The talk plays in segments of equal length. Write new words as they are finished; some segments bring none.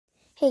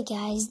Hey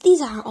guys,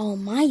 these are all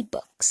my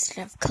books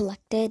that I've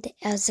collected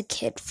as a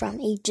kid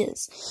from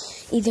ages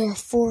either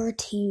 4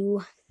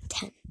 to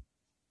 10.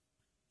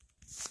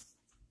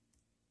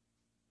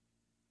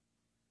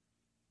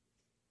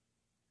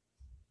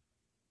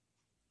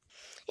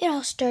 It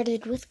all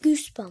started with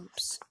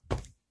Goosebumps.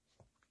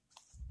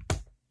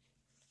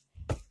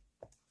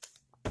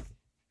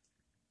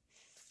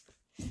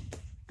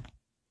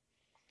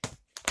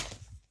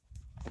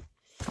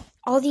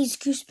 All these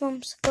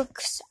Goosebumps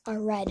books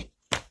are red.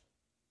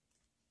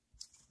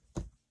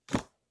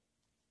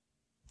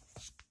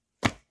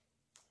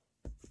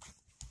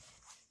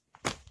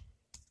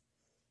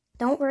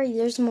 Don't worry,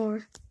 there's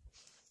more.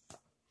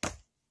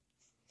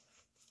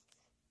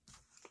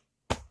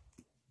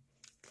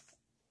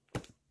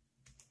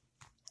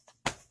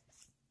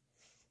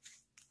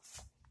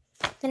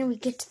 Then we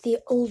get to the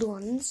old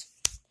ones.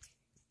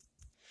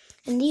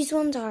 And these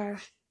ones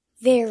are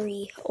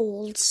very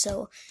old,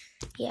 so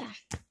yeah.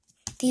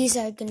 These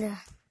are And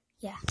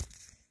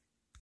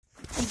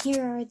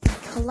here are the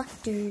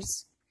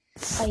collector's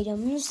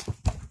items.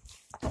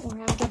 Don't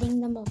worry, I'm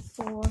getting them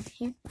before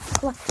here.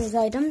 Collector's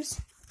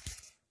items.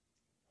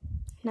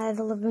 Night of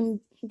the Living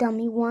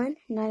Dummy 1,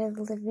 Night of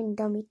the Living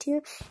Dummy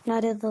 2,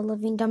 Night of the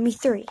Living Dummy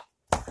 3.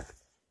 I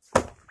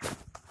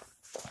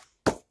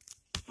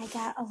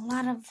got a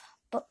lot of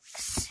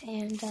books,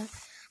 and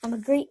I'm a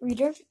great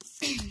reader.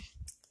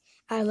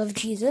 I love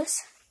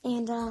Jesus,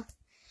 and I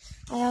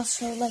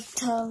also like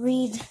to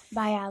read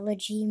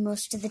biology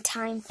most of the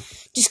time.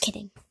 Just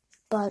kidding.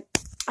 But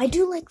I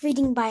do like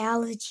reading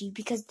biology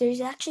because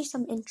there's actually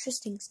some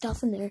interesting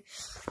stuff in there.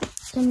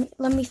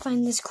 Let me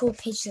find this cool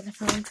page that I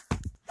found.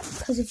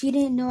 Because if you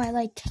didn't know, I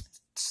like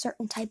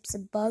certain types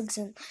of bugs,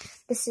 and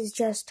this is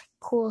just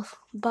cool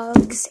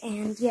bugs,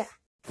 and yeah.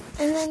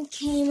 And then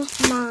came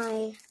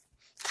my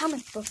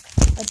comic book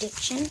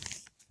addiction,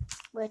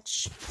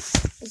 which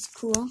is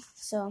cool.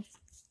 So,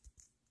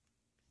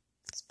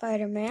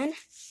 Spider-Man.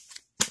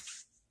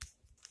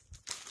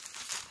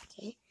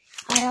 Okay.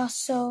 I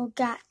also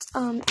got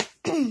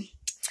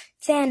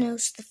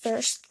Thanos the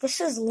First.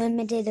 This is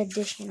limited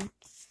edition.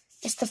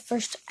 It's the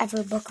first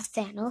ever book of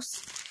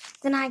Thanos.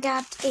 Then I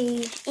got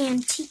an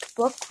antique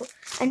one,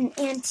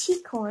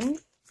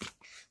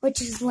 which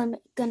is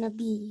gonna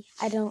be,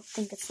 I don't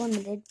think it's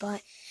limited,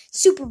 but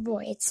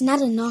Superboy. It's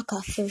not a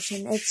knockoff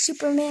version. It's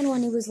Superman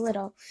when he was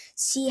little.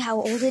 See how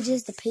old it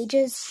is, the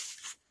pages?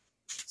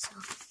 So,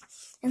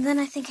 and then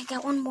I think I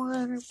got one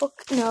more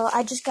book. No,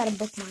 I just got a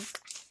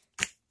bookmark.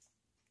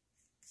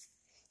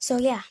 So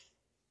yeah.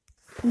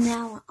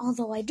 Now,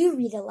 although I do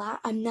read a lot,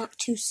 I'm not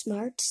too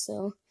smart,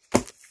 so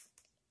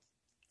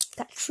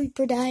got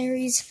Creeper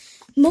Diaries.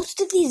 Most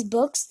of these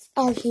books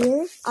are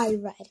here, I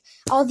read.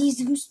 All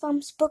these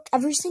Goosebumps books,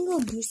 every single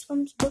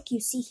Goosebumps book you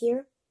see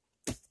here,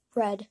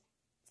 read.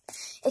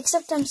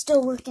 Except I'm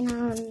still working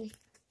on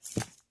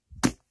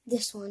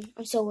this one.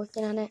 I'm still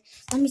working on it.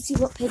 Let me see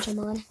what page I'm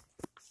on.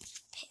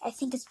 I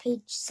think it's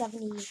page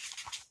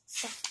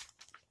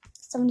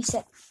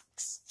 76.